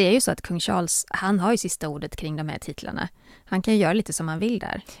det är ju så att kung Charles, han har ju sista ordet kring de här titlarna. Han kan ju göra lite som han vill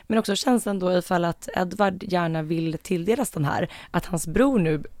där. Men också känslan då ifall att Edward gärna vill tilldelas den här, att hans bror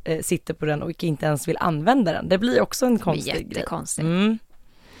nu sitter på den och inte ens vill använda den. Det blir också en konstig grej. Jättekonstigt.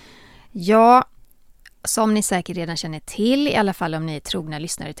 Ja, som ni säkert redan känner till, i alla fall om ni är trogna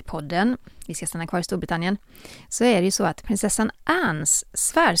lyssnare till podden, vi ska stanna kvar i Storbritannien, så är det ju så att prinsessan Annes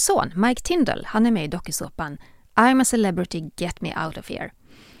svärson, Mike Tyndall, han är med i dokusåpan I'm a celebrity, get me out of here.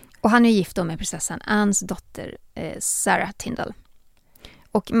 Och han är gift då med prinsessan Annes dotter Sara Tyndall.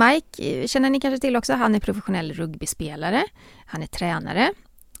 Och Mike känner ni kanske till också, han är professionell rugbyspelare, han är tränare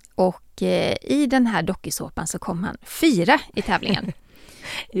och i den här dokusåpan så kom han 4 i tävlingen.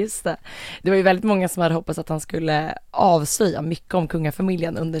 Just det. Det var ju väldigt många som hade hoppats att han skulle avslöja mycket om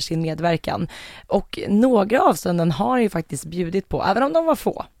kungafamiljen under sin medverkan. Och några avslöjanden har han ju faktiskt bjudit på, även om de var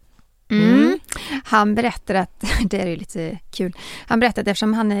få. Han berättar att, det är ju lite kul, han berättar att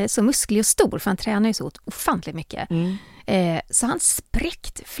eftersom han är så musklig och stor, för han tränar ju så ofantligt mycket, så han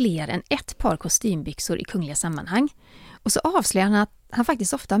spräckt fler än ett par kostymbyxor i kungliga sammanhang. Och så avslöjar han att han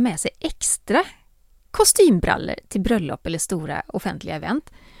faktiskt ofta har med sig extra kostymbrallor till bröllop eller stora offentliga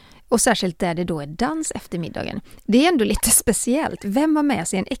event. Och särskilt där det då är dans efter middagen. Det är ändå lite speciellt. Vem har med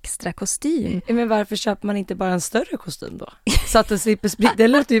sig en extra kostym? Men varför köper man inte bara en större kostym då? Så att det slipper spritta. Det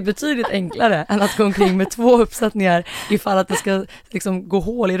låter ju betydligt enklare än att gå omkring med 2 uppsättningar ifall att det ska liksom gå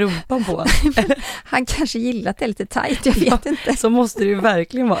hål i rumpan på. Han kanske gillar att det är lite tajt, jag vet inte. Så måste det ju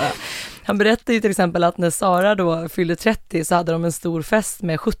verkligen vara. Han berättade ju till exempel att när Sara då fyllde 30 så hade de en stor fest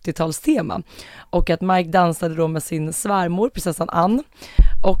med 70-talstema. Och att Mike dansade då med sin svärmor, prinsessan Anne.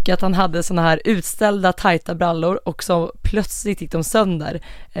 Och att han hade såna här utställda tajta brallor och så plötsligt gick de sönder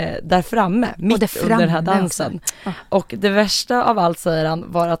där framme, mitt under den här dansen. Och det värsta av allt, säger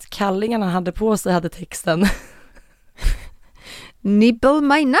han, var att kallingarna han hade på sig hade texten Nibble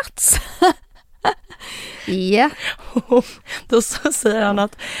my nuts. Ja. Då så säger han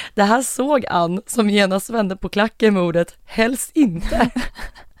att det här såg Ann som genast vände på klacken med ordet helst inte.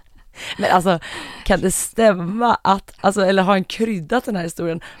 Men alltså, kan det stämma att, alltså, eller har han kryddat den här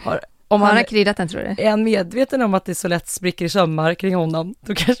historien? Har han kryddat den, tror du? Är han medveten om att det är så lätt spricker i sömmar kring honom?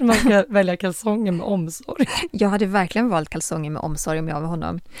 Då kanske man ska välja kalsonger med omsorg. Jag hade verkligen valt kalsonger med omsorg om jag var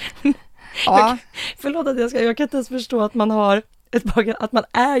honom. Ja. Förlåt att jag kan inte ens förstå att man har att man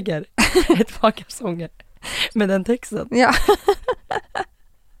äger ett par kalsonger med den texten. Ja.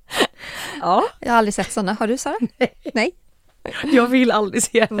 Ja. Jag har aldrig sett sådana. Har du, Sara? Nej. Jag vill aldrig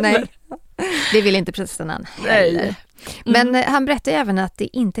se henne. Nej. Det vill inte precis Ann. Nej. Men han berättar även att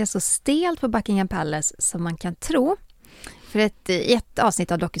det inte är så stelt på Buckingham Palace som man kan tro. För i ett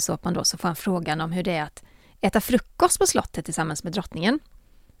avsnitt av dokusåpan då så får han frågan om hur det är att äta frukost på slottet tillsammans med drottningen.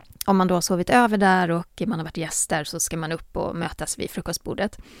 Om man då har sovit över där och man har varit gäst där, så ska man upp och mötas vid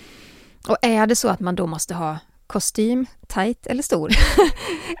frukostbordet. Och är det så att man då måste ha kostym, tight eller stor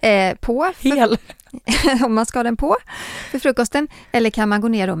på hel om man ska ha den på för frukosten, eller kan man gå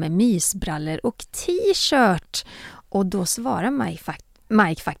ner då med mysbrallor och t-shirt? Och då svarar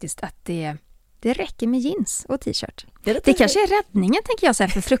Mike faktiskt att det räcker med jeans och t-shirt. Det kanske är räddningen, tänker jag, så här,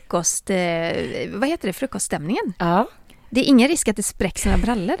 för frukost, vad heter det, frukoststämningen. Ja. Det är ingen risk att det spräcks några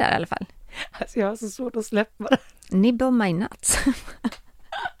brallor där i alla fall. Alltså jag har så svårt att släppa det. Nibble my nuts.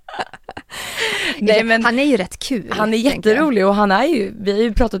 Nej, men han är ju rätt kul. Han är jätterolig, och han är ju, vi har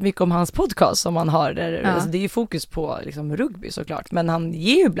ju pratat mycket om hans podcast som han har där, alltså det är ju fokus på liksom rugby såklart, men han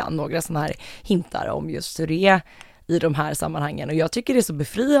ger ju ibland några sådana här hintar om just hur det är i de här sammanhangen, och jag tycker det är så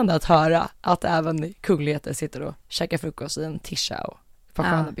befriande att höra att även kungligheter sitter och käkar frukost i en tisha och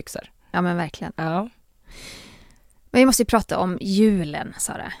sköna byxor. Ja, men verkligen. Ja. Men vi måste ju prata om julen,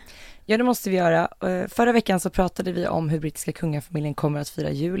 Sara. Ja, det måste vi göra. Förra veckan så pratade vi om hur brittiska kungafamiljen kommer att fira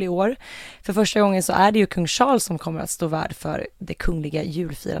jul i år. För första gången så är det ju kung Charles som kommer att stå värd för det kungliga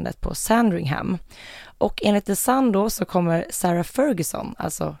julfirandet på Sandringham. Och enligt The Sun då så kommer Sara Ferguson,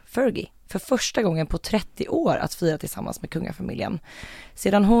 alltså Fergie, för första gången på 30 år att fira tillsammans med kungafamiljen.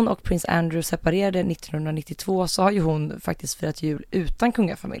 Sedan hon och prins Andrew separerade 1992 så har ju hon faktiskt firat jul utan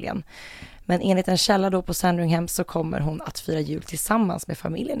kungafamiljen. Men enligt en källa då på Sandringham så kommer hon att fira jul tillsammans med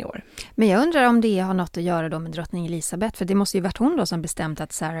familjen i år. Men jag undrar om det har något att göra då med drottning Elisabeth, för det måste ju varit hon då som bestämt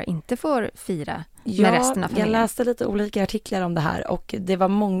att Sara inte får fira med resten av familjen. Jag läste lite olika artiklar om det här, och det var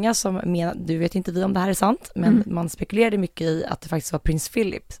många som menade, du vet inte vi om det här är sant, men man spekulerade mycket i att det faktiskt var prins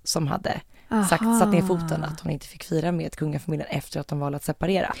Philip som hade satt ner foten att hon inte fick fira med kungafamiljen efter att de valde att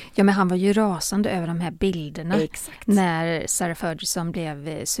separera. Ja, men han var ju rasande över de här bilderna. Exakt. När Sara Ferguson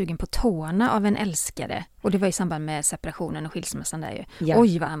blev sugen på tårna av en älskare. Och det var i samband med separationen och skilsmässan där ju. Ja.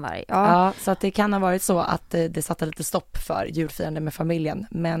 Oj, vad han var. Ja, så att det kan ha varit så att det satte lite stopp för julfirande med familjen.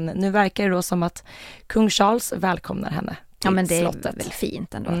 Men nu verkar det då som att kung Charles välkomnar henne till ja, men det slottet. Är väl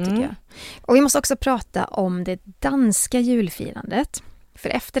fint ändå, tycker jag. Och vi måste också prata om det danska julfirandet. För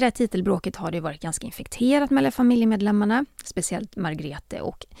efter det här titelbråket har det varit ganska infekterat mellan familjemedlemmarna, speciellt Margrethe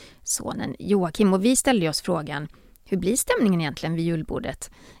och sonen Joakim. Och vi ställde oss frågan, hur blir stämningen egentligen vid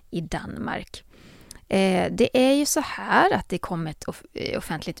julbordet i Danmark? Det är ju så här att det kom ett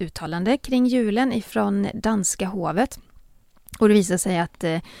offentligt uttalande kring julen ifrån danska hovet. Och det visar sig att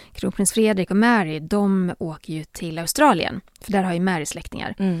kronprins Fredrik och Mary, de åker ju till Australien. För där har ju Mary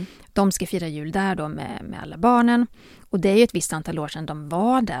släktingar. De ska fira jul där då med alla barnen. Och det är ju ett visst antal år sedan de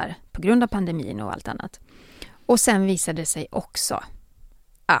var där på grund av pandemin och allt annat. Och sen visade det sig också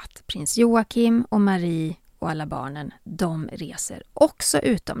att prins Joakim och Marie och alla barnen, de reser också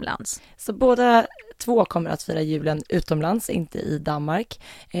utomlands. Så båda två kommer att fira julen utomlands, inte i Danmark.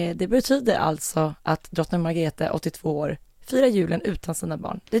 Det betyder alltså att drottning Margrethe, 82 år, firar julen utan sina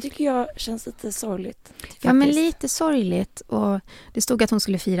barn. Det tycker jag känns lite sorgligt. Faktiskt. Ja, men lite sorgligt. Och det stod att hon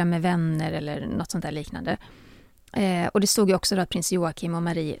skulle fira med vänner eller något sånt där liknande. Och det stod ju också då att prins Joachim och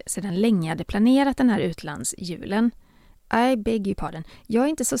Marie sedan länge hade planerat den här utlandsjulen. I beg your pardon. Jag är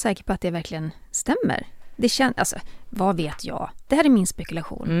inte så säker på att det verkligen stämmer. Det känns, alltså, vad vet jag? Det här är min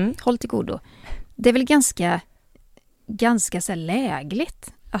spekulation. Håll till godo. Det är väl ganska så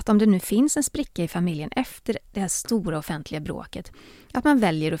lägligt att om det nu finns en spricka i familjen efter det här stora offentliga bråket, att man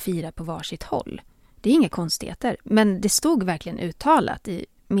väljer att fira på varsitt håll. Det är inga konstigheter, men det stod verkligen uttalat i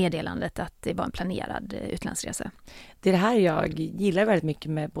meddelandet att det var en planerad utlandsresa. Det är det här jag gillar väldigt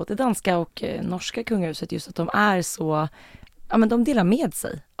mycket med både danska och norska kungahuset, just att de är så, ja men de delar med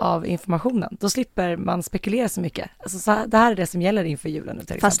sig av informationen. Då slipper man spekulera så mycket. Alltså så det här är det som gäller inför julen nu,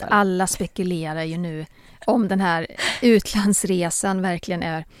 till exempel. Fast alla spekulerar ju nu om den här utlandsresan verkligen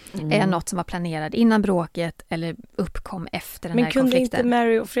är något som var planerat innan bråket eller uppkom efter den här konflikten. Men kunde inte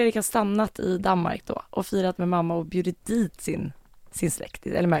Mary och Fredrik ha stannat i Danmark då och firat med mamma och bjudit dit sin släkt,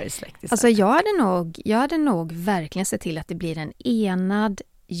 eller Marys släkt? Alltså jag hade nog verkligen sett till att det blir en enad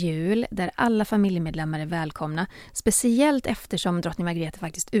jul där alla familjemedlemmar är välkomna. Speciellt eftersom drottning Margrethe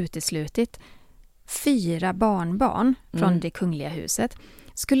faktiskt uteslutit 4 barnbarn från det kungliga huset.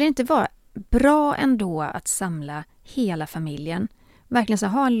 Skulle det inte vara bra ändå att samla hela familjen? Verkligen så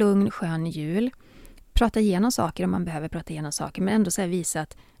ha en lugn, skön jul. Prata igenom saker om man behöver prata igenom saker. Men ändå så här visa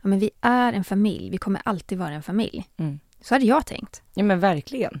att ja, men vi är en familj. Vi kommer alltid vara en familj. Så hade jag tänkt. Ja men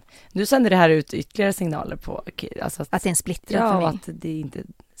verkligen. Nu sänder det här ut ytterligare signaler på alltså att det är en splittrad familj. Ja, att det inte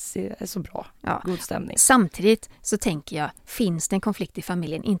är så bra. Ja. God stämning. Samtidigt så tänker jag, finns det en konflikt i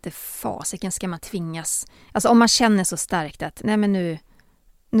familjen, inte fasiken ska man tvingas. Alltså om man känner så starkt att nej men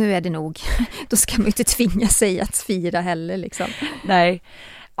nu är det nog, då ska man ju inte tvinga sig att fira heller liksom. Nej.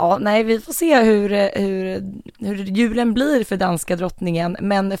 Ja, nej, vi får se hur julen blir för danska drottningen,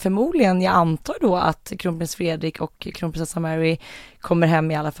 men förmodligen, jag antar då att kronprins Fredrik och kronprinsessa Mary kommer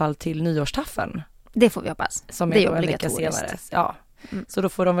hem i alla fall till nyårstaffeln. Det får vi hoppas. Som det är en vecka senare. Ja. Så då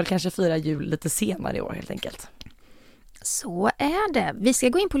får de väl kanske fira jul lite senare i år helt enkelt. Så är det. Vi ska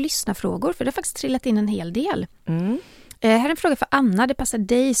gå in på lyssnarfrågor, för det har faktiskt trillat in en hel del. Här är en fråga för Anna, det passar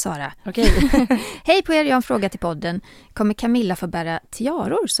dig Sara. Okej. Hej på er, jag har en fråga till podden. Kommer Camilla få bära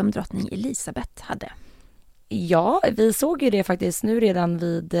tiaror som drottning Elisabeth hade? Ja, vi såg ju det faktiskt nu redan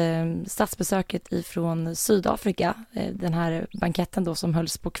vid statsbesöket ifrån Sydafrika. Den här banketten då som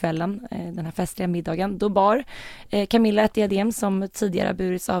hölls på kvällen, den här festliga middagen. Då bar Camilla ett diadem som tidigare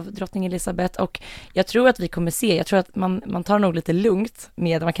burits av drottning Elisabeth. Och jag tror att vi kommer se, jag tror att man tar nog lite lugnt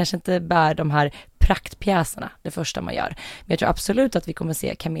med, man kanske inte bär de här praktpjäserna det första man gör. Men jag tror absolut att vi kommer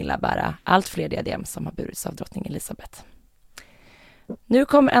se Camilla bära allt fler diadem som har burits av drottning Elisabeth. Nu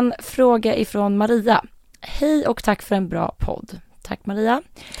kommer en fråga ifrån Maria. Hej och tack för en bra podd. Tack Maria.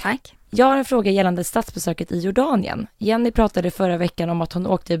 Tack. Jag har en fråga gällande statsbesöket i Jordanien. Jenny pratade förra veckan om att hon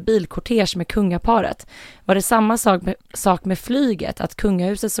åkte bilkortege med kungaparet. Var det samma sak med flyget? Att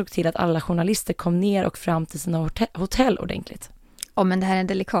kungahuset såg till att alla journalister kom ner och fram till sina hotell ordentligt? Men det här är en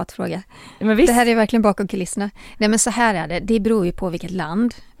delikat fråga. Men visst. Det här är verkligen bakom kulisserna. Nej men så här är det. Det beror ju på vilket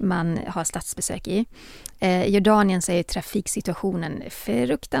land man har statsbesök i. Jordanien säger trafiksituationen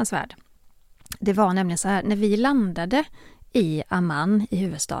fruktansvärd. Det var nämligen så här, när vi landade i Amman, i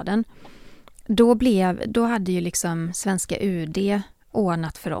huvudstaden, då hade ju liksom svenska UD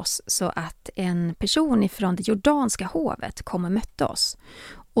ordnat för oss så att en person ifrån det jordanska hovet kom och mötte oss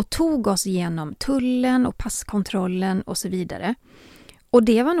och tog oss igenom tullen och passkontrollen och så vidare. Och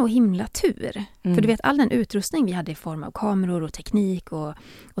det var nog himla tur. För du vet, all den utrustning vi hade i form av kameror och teknik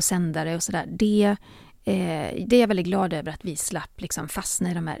och sändare och sådär, det är jag väldigt glad över att vi slapp liksom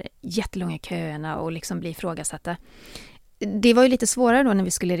fastna i de här jättelånga köerna och liksom bli ifrågasatta. Det var ju lite svårare då när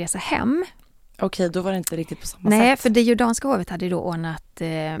vi skulle resa hem. Okej, då var det inte riktigt på samma sätt. Nej, för det jordanska hovet hade då ordnat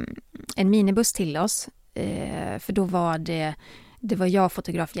en minibuss till oss. För då var det var jag,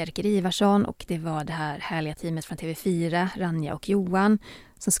 fotograf Jerker Ivarsson, och det var det här härliga teamet från TV4, Ranja och Johan,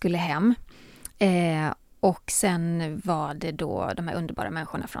 som skulle hem. Och sen var det då de här underbara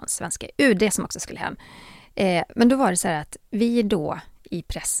människorna från svenska UD som också skulle hem. Men då var det så här att vi då i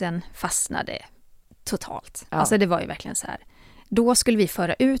pressen fastnade totalt. Ja. Alltså det var ju verkligen så här. Då skulle vi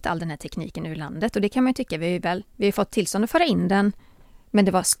föra ut all den här tekniken ur landet, och det kan man ju tycka, vi har fått tillstånd att föra in den, men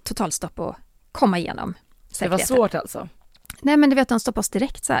det var totalt stopp att komma igenom. Det var svårt alltså? Nej, men du vet, de stoppade oss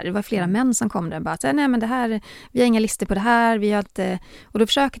direkt så här. Det var flera män som kom där och bara, nej men det här, vi har inga listor på det här, vi har inte, och då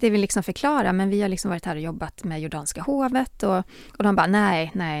försökte vi liksom förklara, men vi har liksom varit här och jobbat med jordanska hovet och de bara,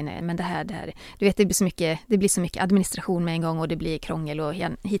 nej, men det här, du vet, det blir så mycket administration med en gång och det blir krångel och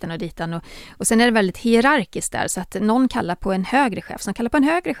hitan och ditan och sen är det väldigt hierarkiskt där, så att någon kallar på en högre chef som kallar på en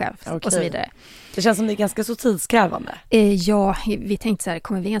högre chef och så vidare. Det känns som det är ganska så tidskrävande. Ja, vi tänkte så här,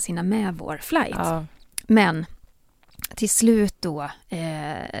 kommer vi ens hinna med vår flight? Ja. Men till slut då,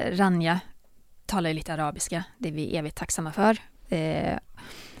 Ranja talar ju lite arabiska, det är vi evigt tacksamma för.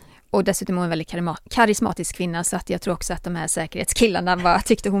 Och dessutom är hon en väldigt karismatisk kvinna, så att jag tror också att de här säkerhetskillarna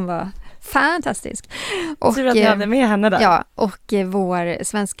tyckte hon var fantastisk. Och, tur att ni hade med henne där. Ja, och vår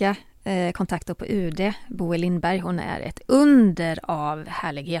svenska kontakt på UD, Boe Lindberg, hon är ett under av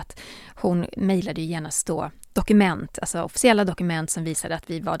härlighet. Hon mejlade ju genast då dokument, alltså officiella dokument som visade att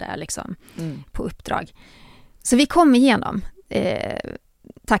vi var där liksom på uppdrag. Så vi kom igenom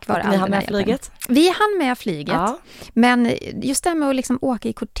tack vare ni hann med flyget? Vi hann med flyget. Ja. Men just det med att liksom åka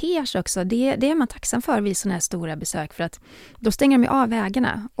i kortege också, det är man tacksam för vid sådana här stora besök, för att då stänger de av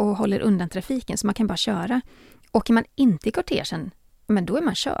vägarna och håller undan trafiken så man kan bara köra. Åker man inte i kortegen, men då är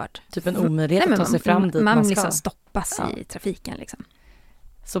man körd. Typ en omöjlighet att ta sig fram dit man ska. liksom stoppas i trafiken liksom.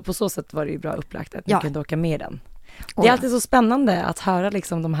 Så på så sätt var det ju bra upplagt att ni kunde åka med den. Det är Ja. alltid så spännande att höra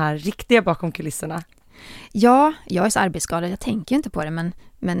liksom de här riktiga bakom kulisserna. Ja, jag är så arbetsskadad, jag tänker inte på det,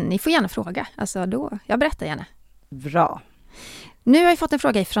 men ni får gärna fråga. Alltså då, jag berättar gärna. Bra. Nu har jag fått en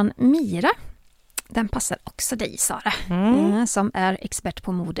fråga ifrån Mira. Den passar också dig, Sara, som är expert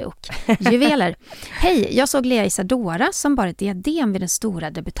på mode och juveler. Hej, jag såg Lea Isadora som bar ett diadem vid den stora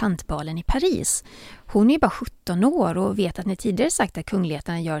debutantbalen i Paris. Hon är bara 17 år och vet att ni tidigare sagt att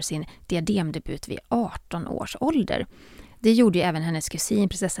kungligheterna gör sin diademdebut vid 18 års ålder. Det gjorde ju även hennes kusin,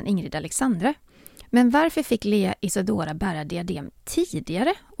 prinsessan Ingrid Alexandra. Men varför fick Lea Isadora bära diadem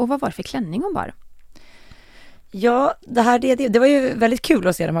tidigare? Och vad var det för klänning hon bar? Ja, det var ju väldigt kul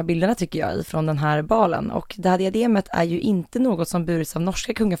att se de här bilderna tycker jag från den här balen. Och det här diademet är ju inte något som burits av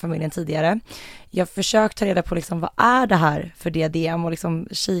norska kungafamiljen tidigare. Jag har försökt ta reda på liksom, vad är det här för diadem och liksom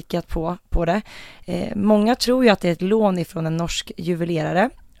kikat på det. Många tror ju att det är ett lån ifrån en norsk juvelerare.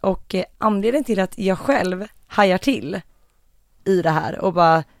 Och anledningen till att jag själv hajar till i det här och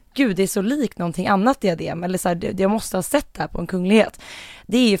bara, gud det är så likt någonting annat diadem, eller så här, jag måste ha sett det här på en kunglighet.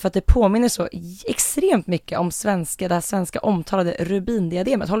 Det är ju för att det påminner så extremt mycket om det här svenska omtalade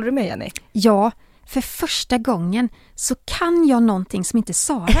rubindiademet. Håller du med, Jenny? Ja, för första gången så kan jag någonting som inte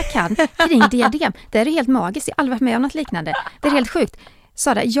Sara kan kring diadem. Det är helt magiskt, jag har aldrig varit med om något liknande. Det är helt sjukt.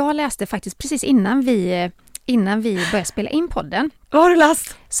 Sara, jag läste faktiskt precis innan vi började spela in podden. Vad har du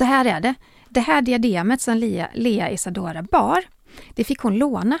läst? Så här är det. Det här diademet som Lea Isadora bar, det fick hon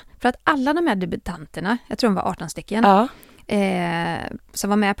låna för att alla de här debutanterna, jag tror de var 18 stycken, som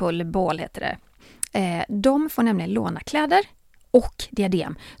var med på Le Ball heter det, de får nämligen låna kläder och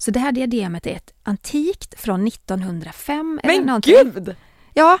diadem. Så det här diademet är ett antikt från 1905 eller men någonting. Gud!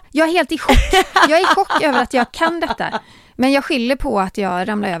 Ja, jag är helt i chock. Jag är i chock över att jag kan detta. Men jag skyller på att jag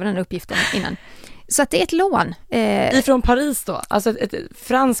ramlade över den uppgiften innan. Så att det är ett lån. Ifrån Paris då? Alltså ett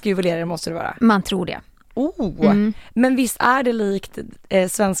fransk juvelerare måste det vara? Man tror det. Men visst är det likt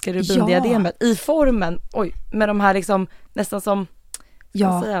svenska rubindiademet i formen, med de här liksom nästan som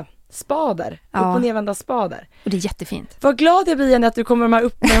spader, upp- och nedvända spader. Och det är jättefint. Vad glad jag blir igen att du kommer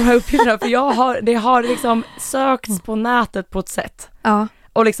med de här uppgifterna, för det har liksom sökts på nätet på ett sätt. Ja.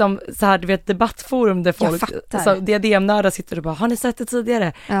 Och liksom så här, du vet, debattforum där folk, så diademnördar sitter och bara, har ni sett det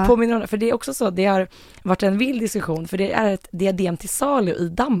tidigare? Ja. Påminner om, för det är också så, det har varit en vild diskussion, för det är ett diadem till salu i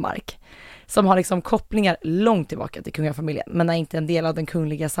Danmark som har liksom kopplingar långt tillbaka till kungafamiljen, men är inte en del av den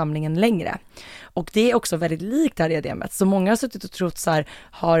kungliga samlingen längre. Och det är också väldigt likt det här diademet. Så många har suttit och trott så här,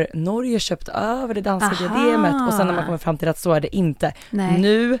 har Norge köpt över det danska diademet? Och sen när man kommer fram till att så är det inte. Nej.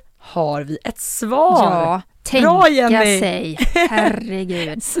 Nu har vi ett svar. Ja, tänka sig.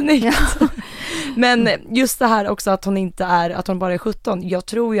 Herregud. Snyggt. Ja. Men just det här också att hon bara är 17. Jag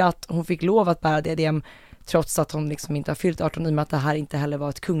tror ju att hon fick lov att bära diadem trots att hon liksom inte har fyllt 18, i och med att det här inte heller var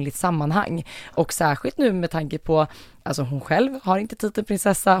ett kungligt sammanhang. Och särskilt nu med tanke på, alltså hon själv har inte titeln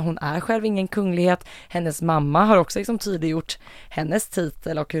prinsessa, hon är själv ingen kunglighet. Hennes mamma har också liksom tydliggjort hennes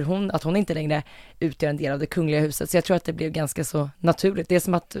titel och att hon inte längre utgör en del av det kungliga huset. Så jag tror att det blev ganska så naturligt. Det är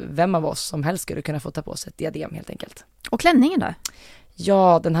som att vem av oss som helst skulle kunna få ta på sig ett diadem helt enkelt. Och klänningen då?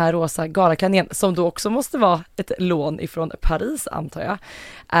 Ja, den här rosa galaklänningen, som då också måste vara ett lån ifrån Paris antar jag,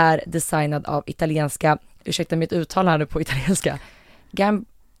 är designad av italienska, ursäkta mitt uttal här nu på italienska,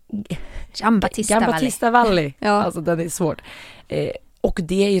 Giambattista Valli. Ja. Alltså den är svårt. Och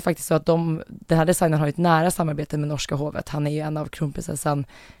det är ju faktiskt så att den här designern har ett nära samarbete med norska hovet. Han är ju en av kronprinsessan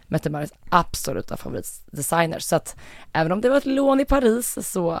Mette-Maris absoluta favoritdesigners. Så att även om det var ett lån i Paris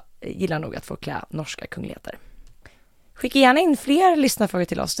så gillar han nog att få klä norska kungligheter. Skicka gärna in fler lyssnarfrågor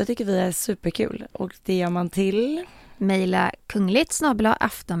till oss. Det tycker vi är superkul. Och det gör man till... Maila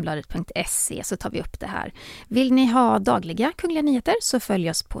kungligt@aftonbladet.se så tar vi upp det här. Vill ni ha dagliga kungliga nyheter så följ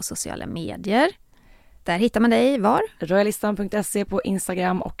oss på sociala medier. Där hittar man dig var? Royalistan.se på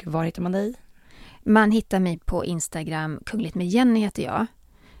Instagram. Och var hittar man dig? Man hittar mig på Instagram. Kungligt med Jenny heter jag.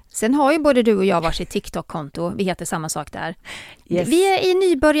 Sen har ju både du och jag varsitt TikTok-konto. Vi heter samma sak där. Yes. Vi är i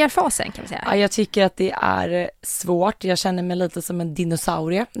nybörjarfasen kan vi säga. Ja, jag tycker att det är svårt. Jag känner mig lite som en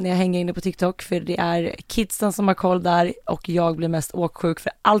dinosaurie när jag hänger inne på TikTok. För det är kidsen som har koll där. Och jag blir mest åksjuk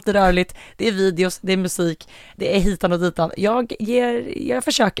för allt är rörligt. Det är videos, det är musik, det är hitan och ditan. Jag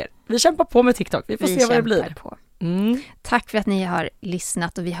försöker. Vi kämpar på med TikTok. Vi får se vad det blir. Tack för att ni har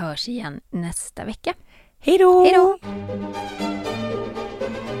lyssnat och vi hörs igen nästa vecka. Hej då! Hej då!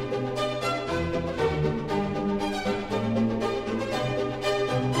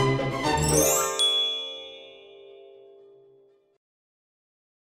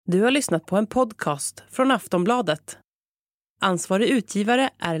 Du har lyssnat på en podcast från Aftonbladet. Ansvarig utgivare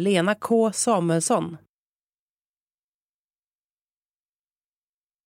är Lena K. Samuelsson.